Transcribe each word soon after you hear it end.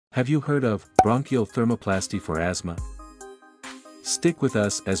Have you heard of bronchial thermoplasty for asthma? Stick with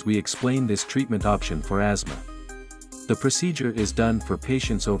us as we explain this treatment option for asthma. The procedure is done for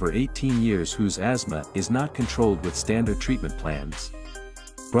patients over 18 years whose asthma is not controlled with standard treatment plans.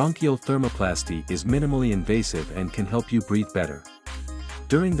 Bronchial thermoplasty is minimally invasive and can help you breathe better.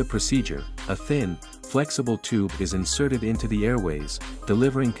 During the procedure, a thin, flexible tube is inserted into the airways,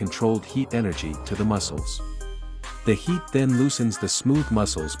 delivering controlled heat energy to the muscles. The heat then loosens the smooth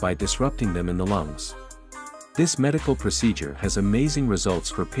muscles by disrupting them in the lungs. This medical procedure has amazing results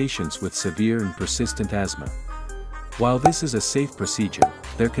for patients with severe and persistent asthma. While this is a safe procedure,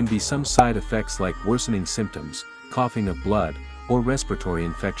 there can be some side effects like worsening symptoms, coughing of blood, or respiratory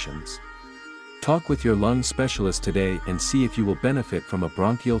infections. Talk with your lung specialist today and see if you will benefit from a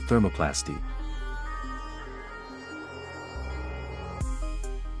bronchial thermoplasty.